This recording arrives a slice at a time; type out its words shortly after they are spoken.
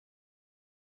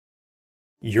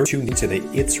You're tuned into the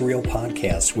It's Real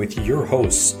podcast with your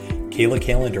hosts, Kayla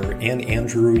Callender and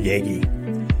Andrew Yagi.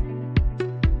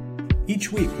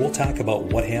 Each week, we'll talk about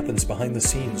what happens behind the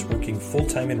scenes working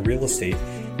full-time in real estate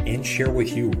and share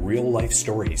with you real-life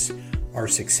stories, our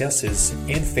successes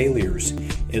and failures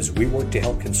as we work to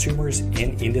help consumers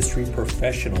and industry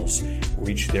professionals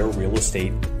reach their real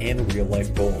estate and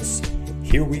real-life goals.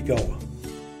 Here we go.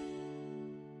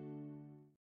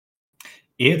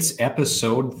 It's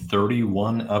episode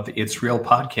 31 of the It's Real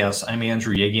podcast. I'm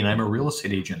Andrew Yagi, and I'm a real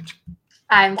estate agent.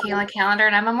 I'm Kayla Callender,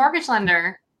 and I'm a mortgage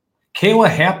lender. Kayla,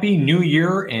 happy new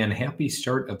year and happy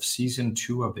start of season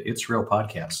 2 of the It's Real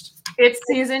podcast. It's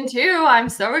season 2. I'm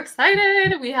so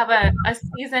excited. We have a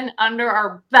season under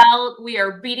our belt. We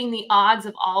are beating the odds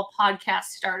of all podcast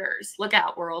starters. Look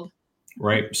out, world.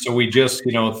 Right. So we just,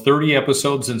 30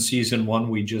 episodes in season 1.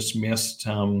 We just missed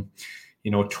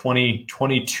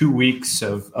 22 weeks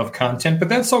of content, but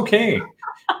that's okay.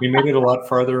 We made it a lot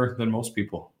farther than most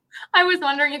people. I was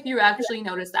wondering if you actually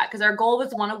noticed that, because our goal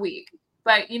was one a week,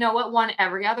 but you know what? One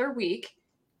every other week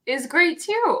is great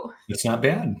too. It's not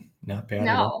bad. Not bad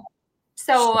at all.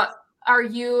 So are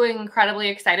you incredibly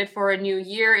excited for a new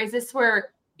year? Is this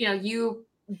where, you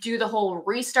do the whole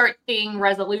restart thing,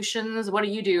 resolutions? What do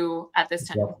you do at this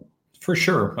time? Yeah. For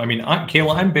sure. I mean,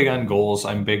 Kayla, I'm big on goals.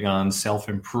 I'm big on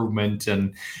self-improvement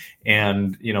and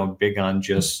big on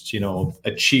just,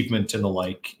 achievement and the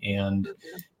like. And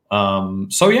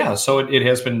so it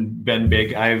has been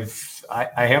big. I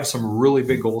have some really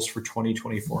big goals for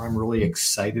 2024. I'm really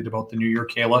excited about the new year,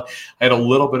 Kayla. I had a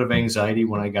little bit of anxiety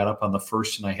when I got up on the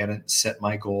first and I hadn't set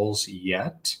my goals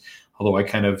yet. Although I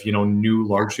kind of, knew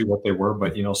largely what they were,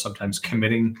 but, sometimes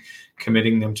committing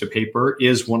them to paper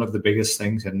is one of the biggest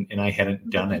things, and I hadn't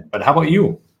done it. But how about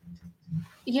you?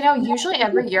 Usually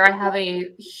every year I have a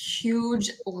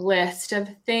huge list of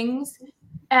things.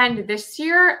 And this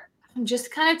year I'm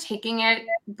just kind of taking it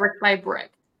brick by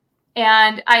brick.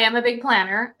 And I am a big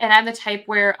planner, and I'm the type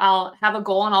where I'll have a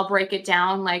goal and I'll break it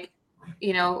down,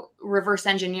 reverse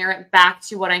engineer it back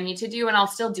to what I need to do. And I'll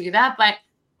still do that. But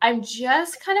I'm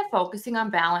just kind of focusing on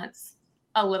balance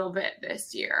a little bit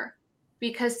this year,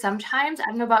 because sometimes, I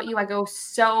don't know about you, I go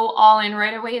so all in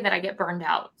right away that I get burned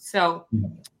out. So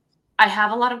I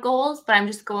have a lot of goals, but I'm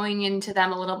just going into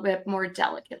them a little bit more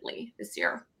delicately this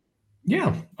year.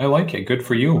 Yeah, I like it. Good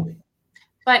for you.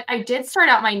 But I did start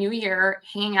out my new year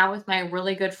hanging out with my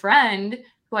really good friend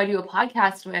who I do a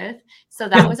podcast with. So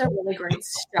that was a really great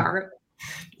start.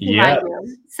 Yeah.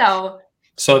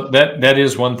 So that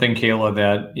is one thing, Kayla,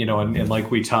 that, and like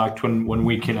we talked when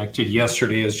we connected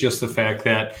yesterday, is just the fact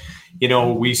that,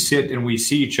 we sit and we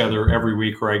see each other every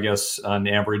week, or I guess on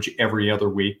average every other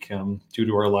week, due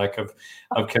to our lack of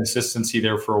consistency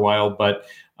there for a while. But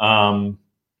the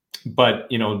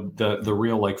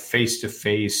real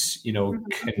face-to-face,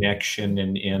 connection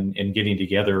and getting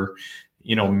together,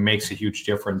 makes a huge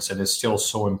difference and is still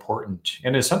so important.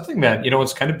 And it's something that,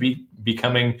 it's kind of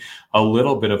becoming a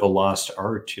little bit of a lost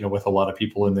art, with a lot of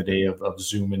people in the day of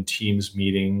Zoom and Teams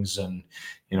meetings and,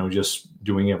 just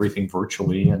doing everything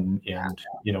virtually and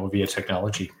via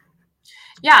technology.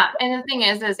 Yeah. And the thing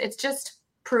is it's just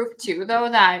proof too, though,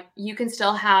 that you can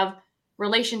still have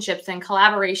relationships and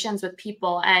collaborations with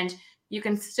people, and you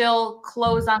can still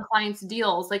close on clients'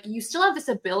 deals. You still have this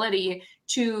ability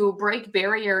to break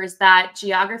barriers that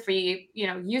geography,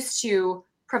 used to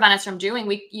prevent us from doing.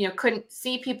 We, couldn't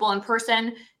see people in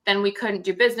person, then we couldn't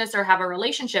do business or have a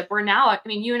relationship. Where now,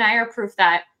 you and I are proof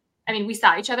that, we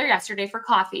saw each other yesterday for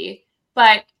coffee,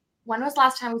 but when was the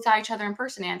last time we saw each other in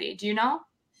person, Andy? Do you know?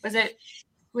 Was it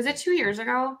 2 years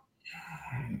ago?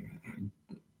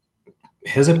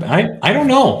 Has it? I don't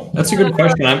know. That's a good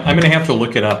question. I'm going to have to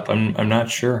look it up. I'm not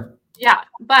sure. Yeah,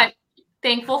 but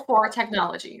thankful for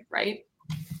technology, right?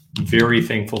 Very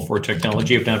thankful for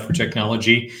technology. If not for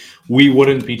technology, we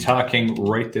wouldn't be talking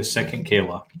right this second,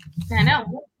 Kayla. I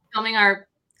know. Filming our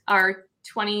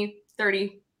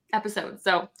 20-30 episodes.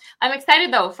 So I'm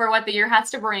excited, though, for what the year has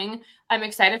to bring. I'm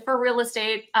excited for real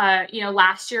estate.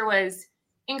 Last year was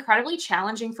incredibly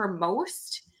challenging for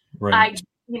most. Right.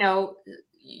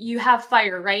 You have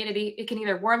fire, right? It can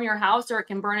either warm your house or it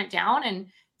can burn it down. And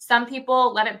some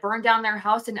people let it burn down their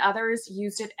house, and others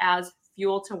used it as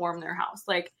fuel to warm their house.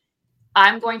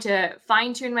 I'm going to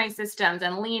fine tune my systems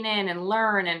and lean in and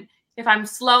learn. And if I'm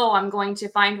slow, I'm going to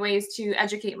find ways to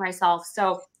educate myself.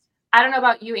 So I don't know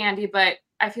about you, Andy, but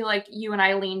I feel like you and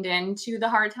I leaned into the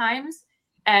hard times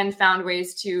and found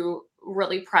ways to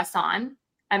really press on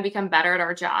and become better at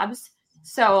our jobs.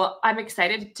 So I'm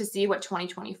excited to see what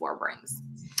 2024 brings.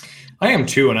 I am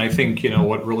too. And I think,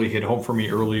 what really hit home for me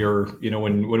earlier,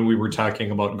 when we were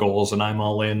talking about goals and I'm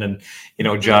all in and,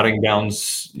 jotting down,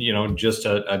 just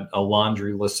a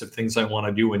laundry list of things I want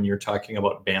to do when you're talking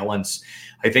about balance.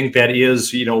 I think that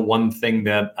is, one thing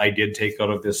that I did take out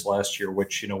of this last year,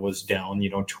 which, was down,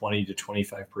 20 to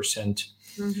 25%.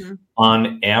 Mm-hmm.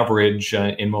 On average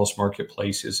in most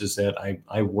marketplaces, is that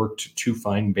I worked to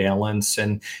find balance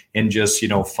and just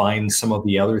find some of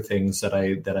the other things that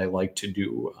I like to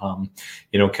do,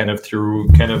 kind of through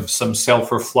kind of some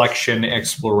self-reflection,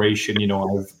 exploration.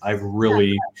 I've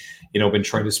really been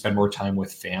trying to spend more time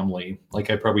with family.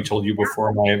 Like I probably told you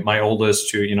before, my oldest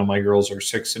two, my girls are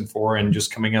 6 and 4 and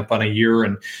just coming up on a year.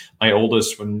 And my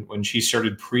oldest, when she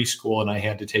started preschool and I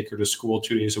had to take her to school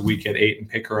 2 days a week at 8 and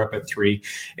pick her up at 3,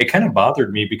 it kind of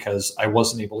bothered me because I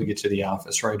wasn't able to get to the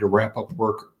office, right? To wrap up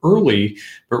work early,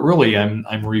 but really I'm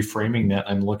reframing that.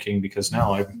 I'm looking, because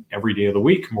now I'm every day of the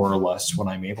week, more or less, when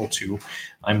I'm able to,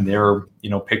 I'm there,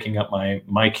 picking up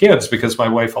my kids, because my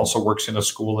wife also works in a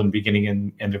school and beginning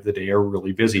and end of the day are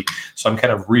really busy. So I'm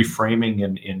kind of reframing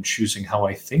and choosing how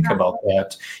I think about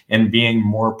that and being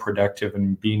more productive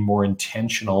and being more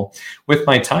intentional with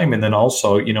my time. And then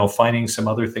also, finding some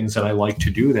other things that I like to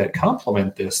do that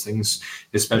complement this, things,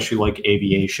 especially like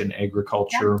aviation,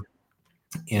 agriculture,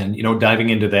 and, diving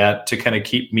into that to kind of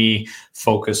keep me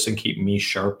focused and keep me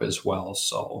sharp as well.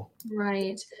 So,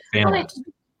 right. Well,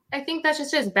 I think that's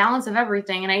just a balance of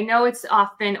everything. And I know it's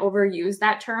often overused,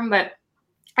 that term, but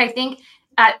I think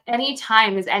at any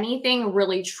time, is anything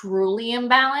really truly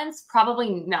imbalanced?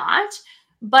 Probably not.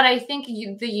 But I think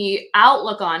the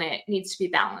outlook on it needs to be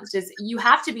balanced. Is you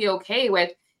have to be okay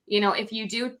with, if you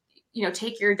do,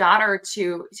 take your daughter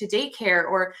to daycare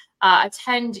or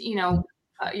attend,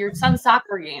 your son's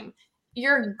soccer game,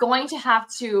 you're going to have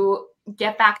to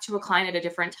get back to a client at a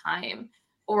different time.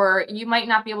 Or you might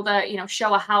not be able to,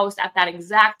 show a house at that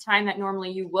exact time that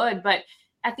normally you would. But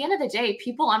at the end of the day,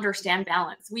 people understand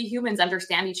balance. We humans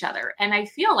understand each other. And I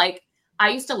feel like I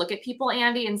used to look at people,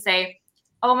 Andy, and say,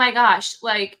 oh my gosh,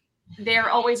 like they're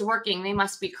always working. They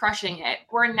must be crushing it.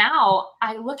 Where now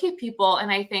I look at people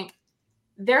and I think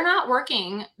they're not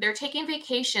working. They're taking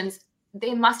vacations.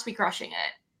 They must be crushing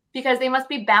it because they must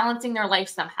be balancing their life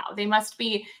somehow. They must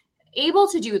be able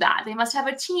to do that. They must have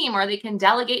a team or they can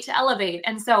delegate to elevate.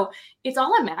 And so it's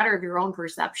all a matter of your own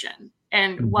perception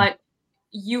and what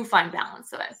you find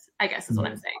balance with, I guess is what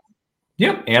I'm saying.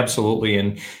 Yep, absolutely.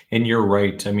 And you're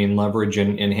right. I mean, leverage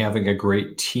and having a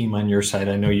great team on your side.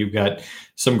 I know you've got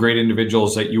some great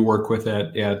individuals that you work with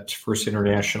at First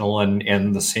International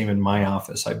and the same in my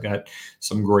office. I've got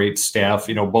some great staff,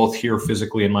 both here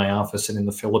physically in my office and in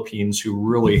the Philippines, who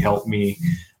really help me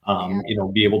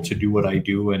be able to do what I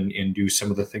do and do some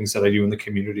of the things that I do in the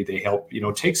community. They help,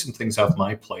 take some things off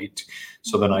my plate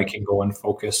so that I can go and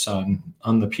focus on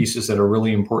the pieces that are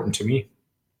really important to me.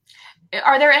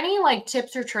 Are there any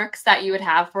tips or tricks that you would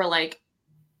have for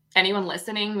anyone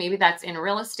listening, maybe that's in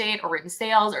real estate or in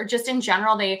sales or just in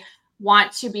general, they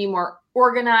want to be more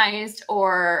organized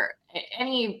or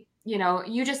any,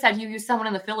 you just said you use someone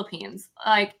in the Philippines,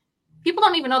 people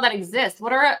don't even know that exists.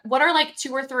 What are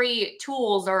 2 or 3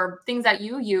 tools or things that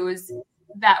you use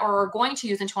that or are going to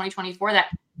use in 2024 that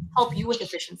help you with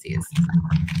efficiencies?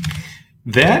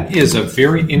 That is a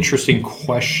very interesting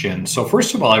question. So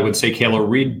first of all, I would say, Kayla,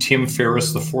 read Tim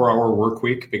Ferriss, The 4-Hour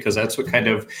Workweek, because that's what kind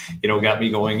of, got me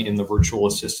going in the virtual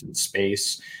assistant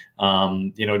space.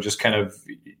 Just kind of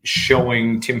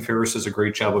showing Tim Ferriss does a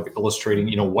great job of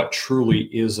illustrating, what truly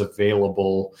is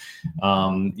available,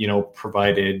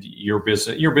 provided your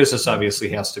business obviously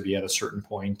has to be at a certain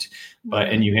point,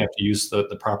 and you have to use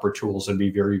the proper tools and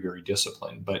be very, very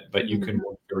disciplined, but you can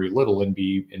work very little and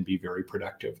be very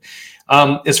productive.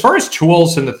 As far as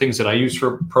tools and the things that I use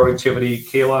for productivity,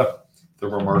 Kayla, they're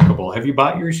remarkable. Have you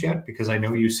bought yours yet? Because I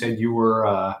know you said you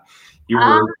were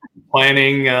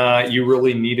planning, you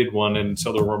really needed one. And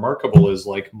so the Remarkable is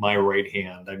like my right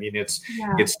hand. I mean, it's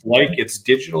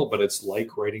digital, but it's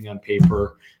like writing on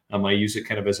paper. I use it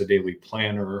kind of as a daily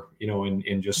planner,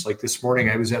 and just like this morning,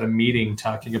 I was at a meeting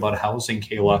talking about housing,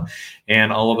 Kayla,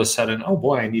 and all of a sudden, oh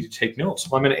boy, I need to take notes.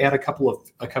 So I'm going to add a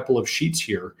couple of sheets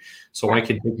here so I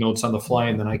can take notes on the fly,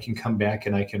 and then I can come back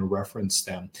and I can reference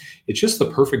them. It's just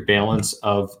the perfect balance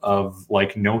of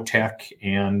no tech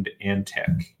and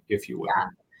tech, if you will. Yeah.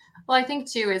 Well, I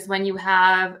think too is when you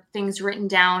have things written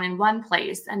down in one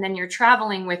place and then you're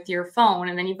traveling with your phone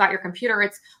and then you've got your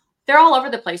computer, they're all over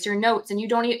the place, your notes, and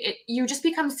you just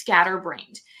become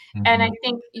scatterbrained. Mm-hmm. And I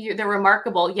think they're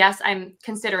remarkable. Yes, I'm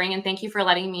considering, and thank you for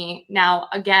letting me now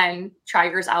again try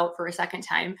yours out for a second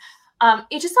time.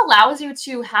 it just allows you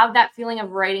to have that feeling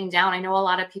of writing down. I know a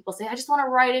lot of people say, I just want to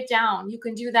write it down. You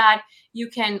can do that. You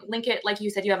can link it. Like you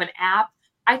said, you have an app.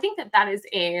 I think that that is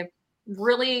a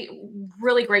really,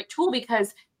 really great tool,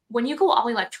 because when you go all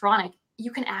electronic,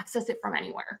 you can access it from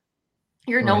anywhere.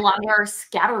 You're no longer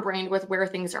scatterbrained with where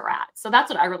things are at. So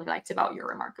that's what I really liked about Your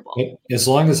Remarkable. As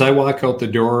long as I walk out the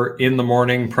door in the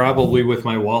morning, probably with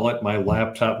my wallet, my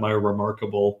laptop, my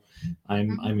Remarkable,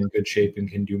 I'm in good shape and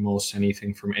can do most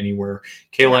anything from anywhere.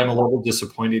 Kayla, I'm a little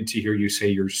disappointed to hear you say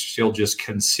you're still just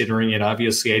considering it.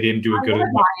 Obviously, I didn't do a good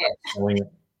enough selling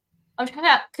it. I'm trying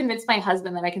to convince my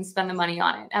husband that I can spend the money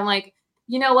on it. I'm like,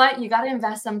 you know what? You got to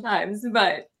invest sometimes,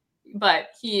 but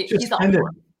he's all for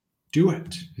it. Do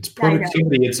it. It's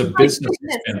productivity. It's a business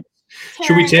expense.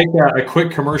 Should we take a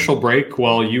quick commercial break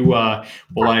while you while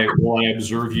I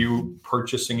observe you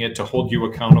purchasing it to hold you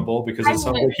accountable, because it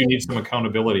sounds like you need some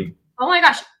accountability. Oh my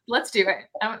gosh, let's do it.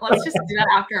 Let's just do that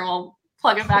after, and we'll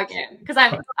plug it back in, because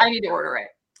I need to order it.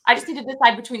 I just need to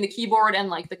decide between the keyboard and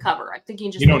like the cover. I'm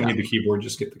thinking just you don't need the keyboard,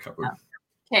 just get the cover.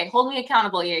 Okay, hold me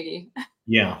accountable, Yagi.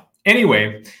 Yeah.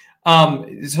 Anyway.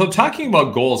 So talking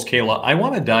about goals, Kayla, I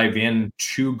want to dive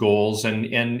into goals and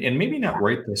maybe not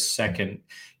right this second.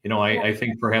 I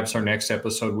think perhaps our next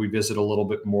episode, we visit a little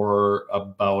bit more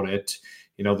about it,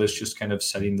 this just kind of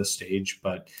setting the stage,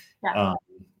 but,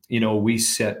 we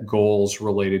set goals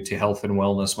related to health and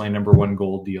wellness. My number one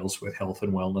goal deals with health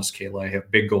and wellness, Kayla. I have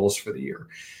big goals for the year.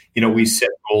 We set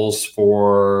goals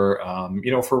for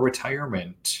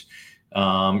retirement,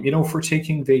 for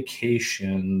taking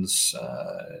vacations,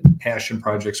 passion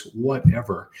projects,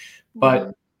 whatever.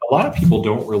 But a lot of people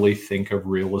don't really think of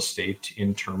real estate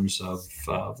in terms of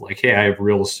hey, I have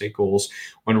real estate goals,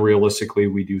 when realistically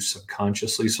we do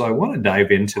subconsciously. So I want to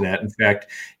dive into that. In fact,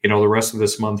 the rest of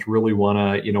this month, really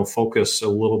want to, focus a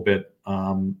little bit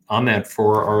on that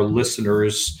for our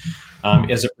listeners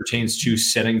as it pertains to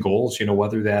setting goals,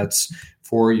 whether that's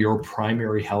for your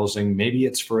primary housing, maybe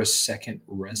it's for a second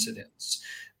residence,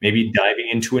 maybe diving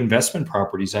into investment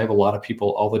properties. I have a lot of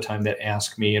people all the time that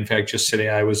ask me. In fact, just today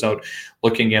I was out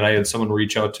looking at, I had someone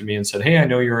reach out to me and said, hey, I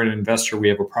know you're an investor. We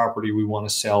have a property we want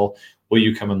to sell. Will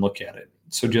you come and look at it?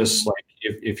 So just like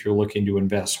if you're looking to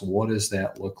invest, what does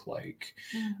that look like?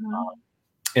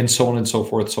 And so on and so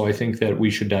forth. So I think that we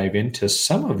should dive into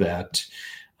some of that,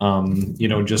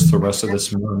 just the rest of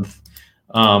this month.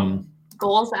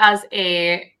 Goals as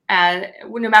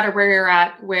no matter where you're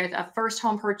at with a first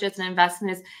home purchase and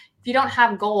investment, is if you don't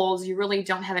have goals, you really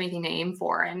don't have anything to aim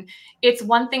for. And it's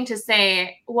one thing to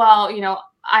say, well,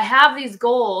 I have these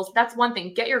goals. That's one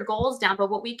thing. Get your goals down. But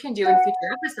what we can do in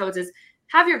future episodes is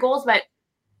have your goals, but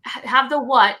have the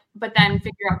what, but then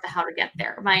figure out the how to get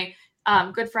there. My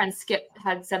good friend Skip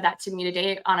had said that to me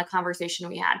today on a conversation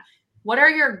we had. What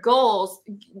are your goals?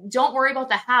 Don't worry about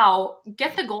the how.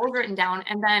 Get the goals written down,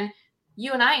 and then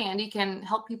you and I, Andy, can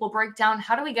help people break down,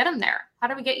 how do we get them there? How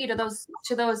do we get you to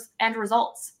those end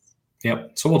results?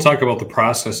 Yep. So we'll talk about the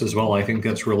process as well. I think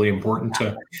that's really important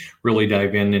to really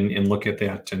dive in and look at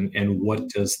that and what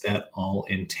does that all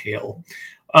entail.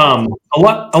 A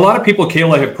lot of people,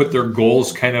 Kayla, have put their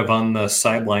goals kind of on the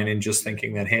sideline and just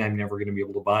thinking that, hey, I'm never going to be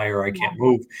able to buy, or I can't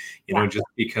move, just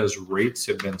because rates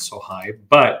have been so high.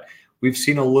 But we've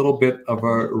seen a little bit of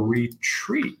a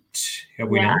retreat, have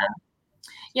we not?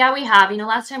 Yeah, we have.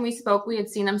 Last time we spoke, we had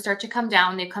seen them start to come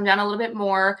down. They've come down a little bit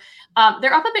more.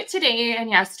 They're up a bit today and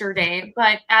yesterday.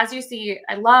 But as you see,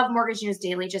 I love Mortgage News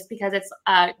Daily just because it's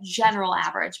a general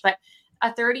average. But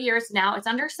 30 years now, it's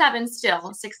under 7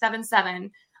 still,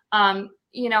 6.77. And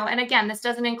again, this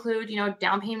doesn't include,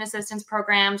 down payment assistance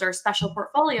programs or special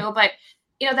portfolio. But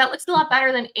that looks a lot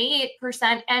better than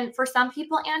 8%. And for some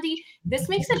people, Andy, this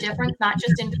makes a difference, not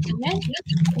just in payment,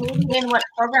 maybe in what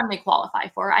program they qualify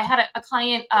for. I had a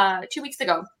client 2 weeks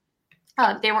ago.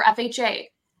 They were FHA.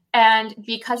 And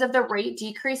because of the rate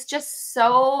decrease, just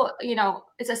so,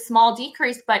 it's a small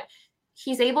decrease, but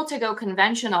he's able to go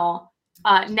conventional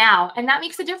now. And that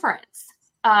makes a difference,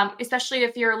 especially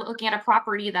if you're looking at a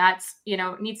property that's,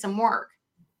 needs some work.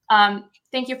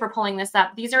 Thank you for pulling this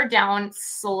up. These are down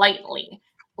slightly.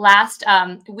 Last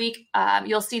week,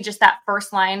 you'll see just that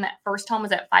first line, that first home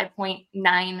was at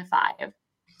 5.95.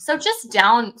 So just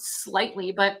down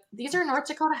slightly, but these are North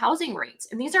Dakota housing rates.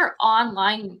 And these are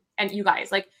online. And you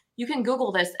guys, you can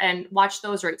Google this and watch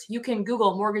those rates. You can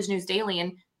Google Mortgage News Daily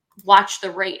and watch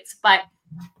the rates. But,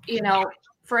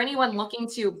 for anyone looking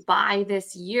to buy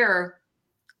this year,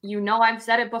 I've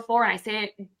said it before, and I say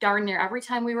it darn near every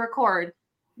time we record,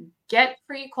 get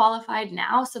pre-qualified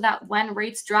now so that when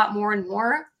rates drop more and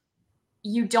more,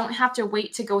 you don't have to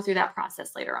wait to go through that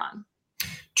process later on.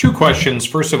 Two questions.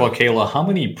 First of all, Kayla, how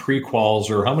many pre-quals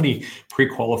or how many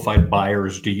pre-qualified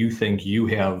buyers do you think you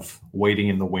have waiting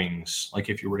in the wings? Like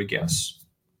if you were to guess.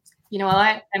 You know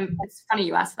what? It's funny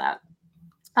you asked that.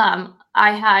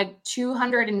 I had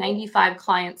 295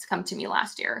 clients come to me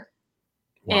last year.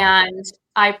 Wow. And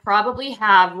I probably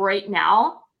have right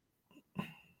now,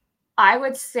 I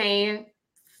would say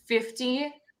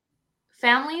 50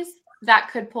 families that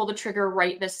could pull the trigger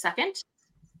right this second.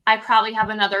 I probably have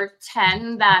another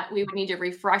 10 that we would need to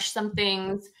refresh some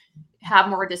things, have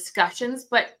more discussions.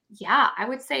 But yeah, I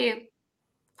would say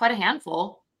quite a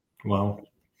handful. Wow.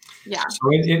 Yeah. So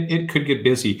it could get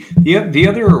busy. The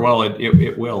other, well,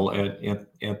 it will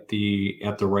at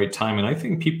the right time. And I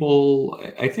think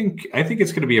I think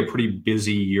it's going to be a pretty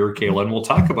busy year, Kayla. And we'll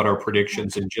talk about our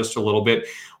predictions in just a little bit.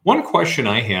 One question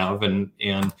I have, and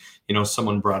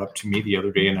someone brought up to me the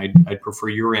other day, and I'd prefer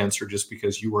your answer just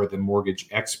because you are the mortgage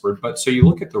expert. But so you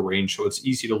look at the range, so it's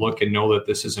easy to look and know that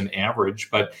this is an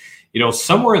average. But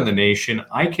somewhere in the nation,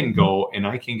 I can go and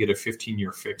I can get a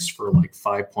 15-year fix for like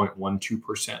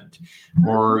 5.12%,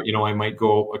 or I might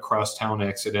go across town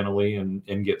accidentally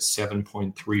and get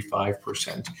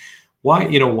 7.35%. Why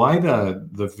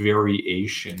the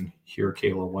variation here,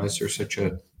 Kayla? Why is there such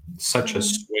a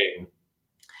swing?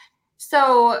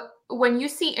 So when you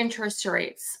see interest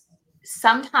rates,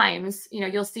 sometimes,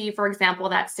 you'll see, for example,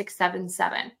 that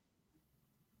 6.77.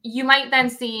 You might then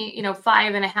see,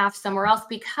 5.5 somewhere else,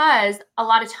 because a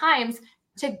lot of times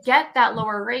to get that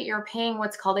lower rate, you're paying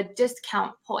what's called a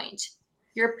discount point.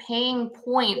 You're paying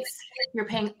points, you're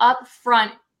paying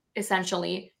upfront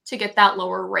essentially to get that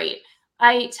lower rate.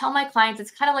 I tell my clients,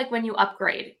 it's kind of like when you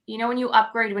upgrade. When you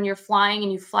upgrade, when you're flying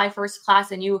and you fly first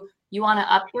class and you want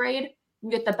to upgrade, you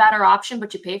get the better option,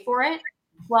 but you pay for it.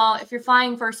 Well, if you're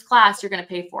flying first class, you're going to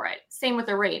pay for it. Same with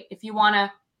the rate. If you want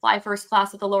to fly first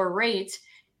class with a lower rate,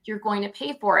 you're going to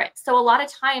pay for it. So a lot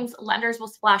of times lenders will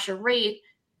splash a rate,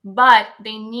 but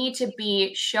they need to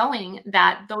be showing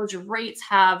that those rates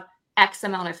have X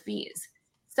amount of fees.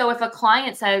 So if a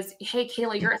client says, hey,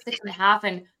 Kayla, you're at 6.5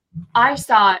 and I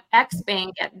saw X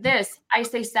bank at this, I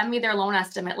say, send me their loan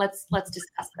estimate. Let's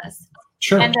discuss this.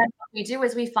 Sure. And then what we do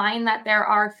is we find that there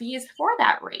are fees for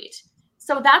that rate.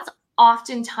 So that's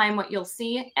oftentimes what you'll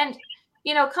see. And,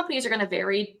 companies are going to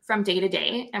vary from day to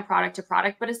day and product to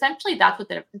product, but essentially that's what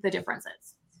the difference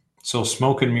is. So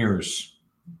smoke and mirrors.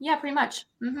 Yeah, pretty much.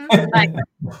 Mm-hmm.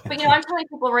 But I'm telling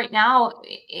people right now,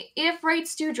 if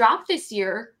rates do drop this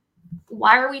year,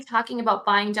 why are we talking about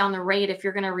buying down the rate if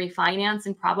you're going to refinance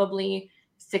in probably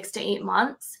 6 to 8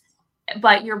 months?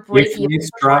 But you're breaking. If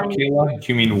rates drop, Kayla, do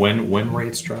you mean when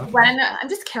rates drop? When I'm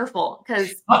just careful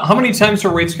because. How many times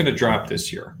are rates going to drop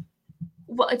this year?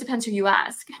 Well, it depends who you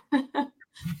ask.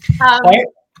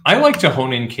 I like to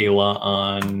hone in, Kayla,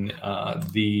 on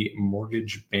the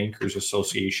Mortgage Bankers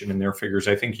Association and their figures.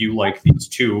 I think you like these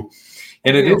too.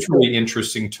 And it is really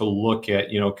interesting to look at,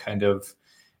 kind of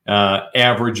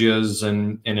averages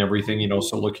and everything,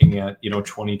 so looking at,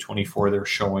 2024, they're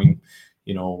showing,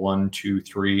 1, 2,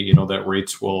 3, that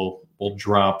rates will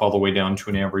drop all the way down to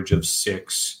an average of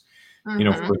 6, for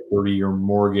a 30-year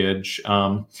mortgage.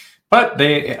 But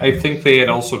I think they had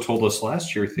also told us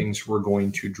last year things were going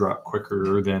to drop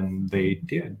quicker than they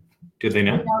did. Did they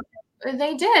not?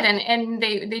 They did. And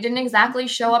they didn't exactly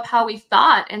show up how we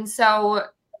thought. And so,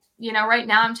 right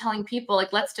now I'm telling people,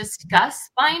 like, let's discuss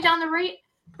buying down the rate.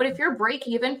 But if your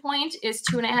break-even point is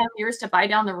 2.5 years to buy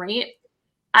down the rate,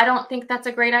 I don't think that's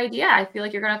a great idea. I feel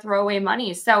like you're going to throw away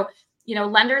money. So,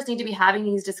 lenders need to be having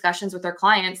these discussions with their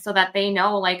clients so that they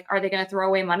know, like, are they going to throw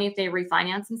away money if they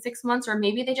refinance in 6 months, or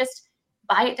maybe they just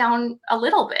buy it down a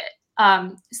little bit.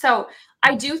 So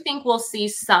I do think we'll see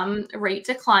some rate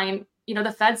decline.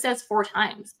 The Fed says 4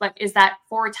 times, but is that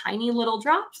 4 tiny little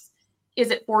drops?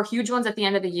 Is it 4 huge ones at the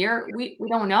end of the year? We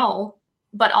don't know,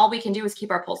 but all we can do is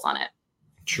keep our pulse on it.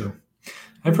 Sure.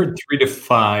 I've heard 3 to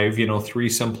 5, 3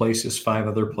 some places, 5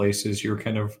 other places. You're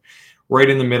kind of right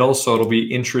in the middle. So it'll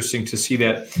be interesting to see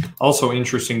that. Also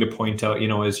interesting to point out,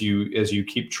 as you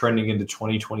keep trending into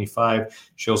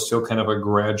 2025, shows still kind of a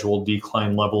gradual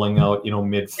decline leveling out,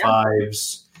 mid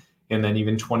 5s. And then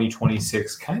even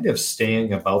 2026 kind of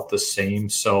staying about the same.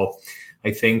 So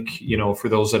I think, for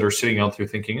those that are sitting out there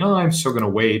thinking, oh, I'm still going to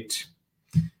wait.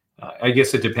 I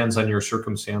guess it depends on your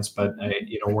circumstance, but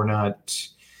we're not,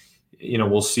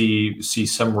 we'll see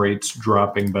some rates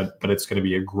dropping, but it's going to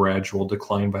be a gradual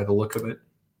decline by the look of it.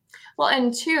 Well,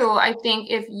 and 2, I think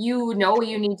if you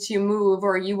need to move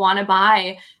or you want to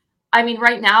buy, I mean,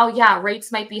 right now, yeah,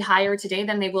 rates might be higher today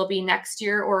than they will be next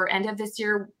year or end of this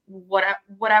year,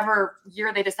 whatever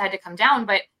year they decide to come down.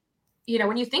 But,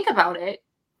 when you think about it,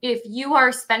 if you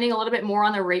are spending a little bit more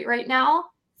on the rate right now,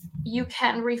 you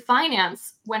can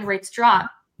refinance when rates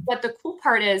drop. But the cool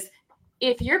part is,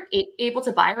 if you're able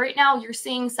to buy right now, you're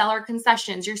seeing seller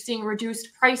concessions, you're seeing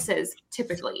reduced prices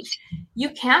typically. You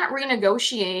can't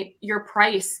renegotiate your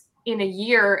price in a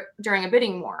year during a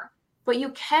bidding war, but you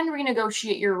can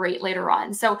renegotiate your rate later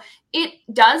on. So it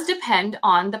does depend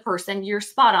on the person. You're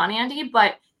spot on, Andy,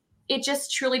 but it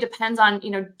just truly depends on,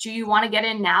 do you want to get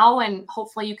in now and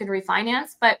hopefully you can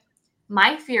refinance? But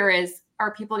my fear is,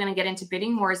 are people going to get into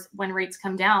bidding wars when rates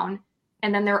come down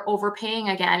and then they're overpaying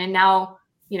again? And now,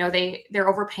 they're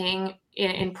overpaying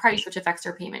in price, which affects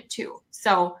their payment too.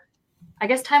 So I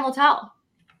guess time will tell.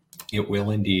 It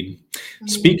will indeed. Mm-hmm.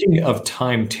 Speaking of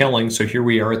time telling, so here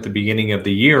we are at the beginning of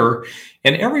the year,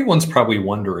 and everyone's probably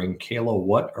wondering, Kayla,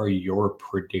 what are your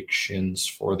predictions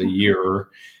for the year?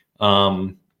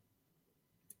 And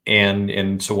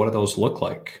so what do those look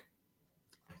like?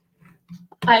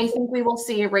 I think we will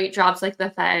see rate drops like the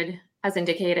Fed has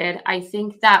indicated. I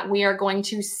think that we are going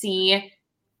to see,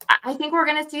 I think we're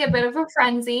going to see a bit of a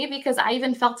frenzy, because I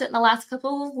even felt it in the last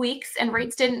couple of weeks and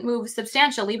rates didn't move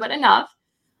substantially, but enough.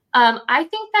 I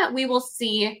think that we will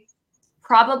see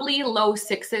probably low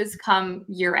sixes come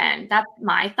year end. That's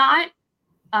my thought.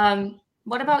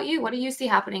 What about you? What do you see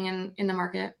happening in the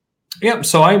market? Yeah,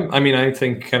 so I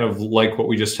think kind of like what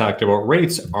we just talked about,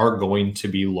 rates are going to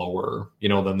be lower,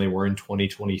 than they were in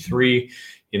 2023,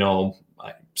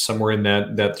 somewhere in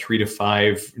that 3 to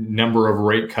 5 number of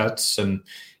rate cuts.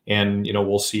 And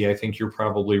we'll see. I think you're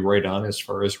probably right on as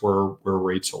far as where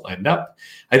rates will end up.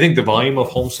 I think the volume of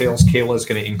home sales, Kayla, is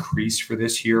going to increase for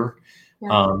this year.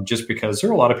 Yeah. Just because there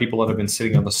are a lot of people that have been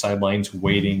sitting on the sidelines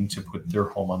waiting to put their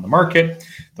home on the market.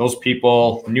 Those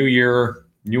people, new year,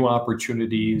 new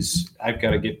opportunities. I've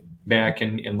got to get back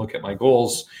and look at my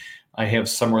goals. I have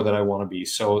somewhere that I want to be.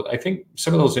 So I think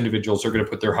some of those individuals are going to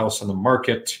put their house on the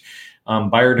market.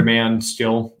 Buyer demand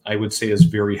still, I would say, is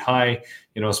very high,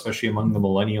 especially among the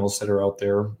millennials that are out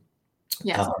there.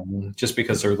 Yes. Just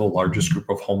because they're the largest group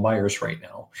of home buyers right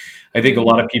now. I think a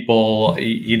lot of people,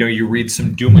 you read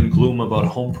some doom and gloom about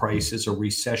home prices, a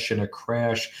recession, a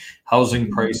crash, housing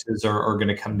prices are going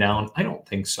to come down. I don't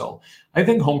think so. I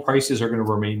think home prices are going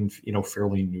to remain,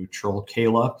 fairly neutral,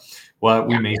 Kayla. Well,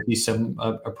 we may see some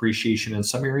appreciation in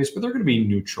some areas, but they're going to be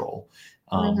neutral.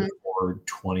 For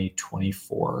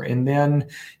 2024. And then,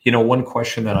 one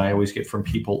question that I always get from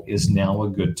people is now a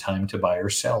good time to buy or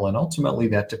sell? And ultimately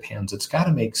that depends. It's got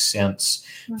to make sense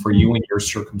for you and your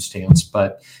circumstance.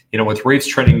 But, with rates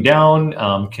trending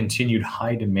down, continued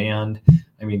high demand,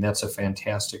 that's a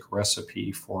fantastic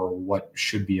recipe for what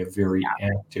should be a very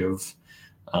active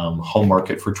home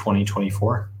market for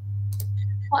 2024.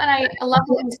 Well, and I love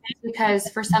what you say, because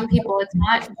for some people, it's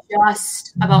not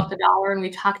just about the dollar. And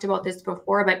we've talked about this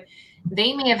before, but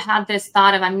they may have had this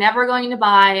thought of, I'm never going to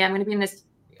buy, I'm going to be in this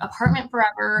apartment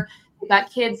forever. They've got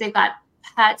kids, they've got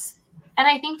pets. And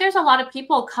I think there's a lot of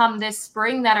people come this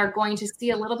spring that are going to see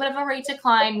a little bit of a rate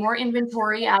decline, more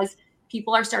inventory as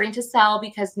people are starting to sell,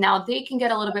 because now they can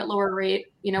get a little bit lower rate,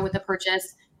 with the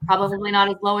purchase, probably not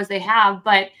as low as they have.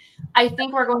 But I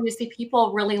think we're going to see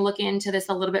people really look into this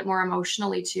a little bit more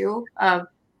emotionally too, of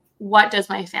what does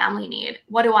my family need?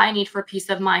 What do I need for peace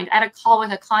of mind? I had a call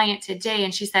with a client today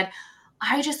and she said,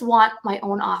 I just want my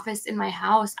own office in my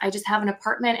house. I just have an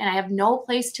apartment and I have no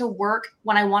place to work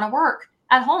when I want to work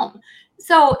at home.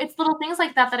 So it's little things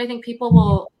like that I think people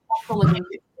will also look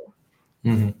into.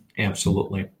 Mm-hmm.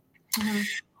 Absolutely. Mm-hmm.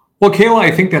 Well, Kayla, I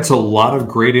think that's a lot of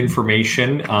great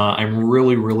information. I'm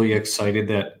really, really excited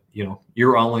that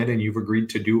you're all in and you've agreed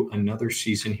to do another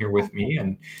season here with me.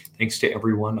 And thanks to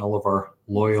everyone, all of our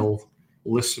loyal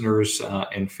listeners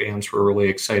and fans. We're really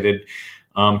excited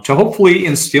to hopefully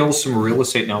instill some real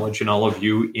estate knowledge in all of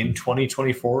you in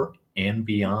 2024 and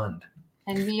beyond.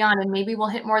 And beyond. And maybe we'll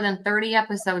hit more than 30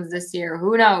 episodes this year.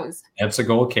 Who knows? That's a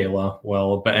goal, Kayla.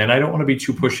 Well, and I don't want to be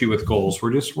too pushy with goals.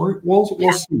 We'll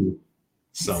see.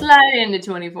 So slide into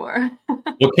 24.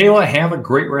 Well, Kayla, have a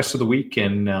great rest of the week,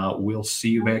 and we'll see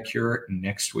you back here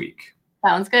next week.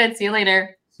 Sounds good. See you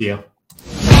later. See ya.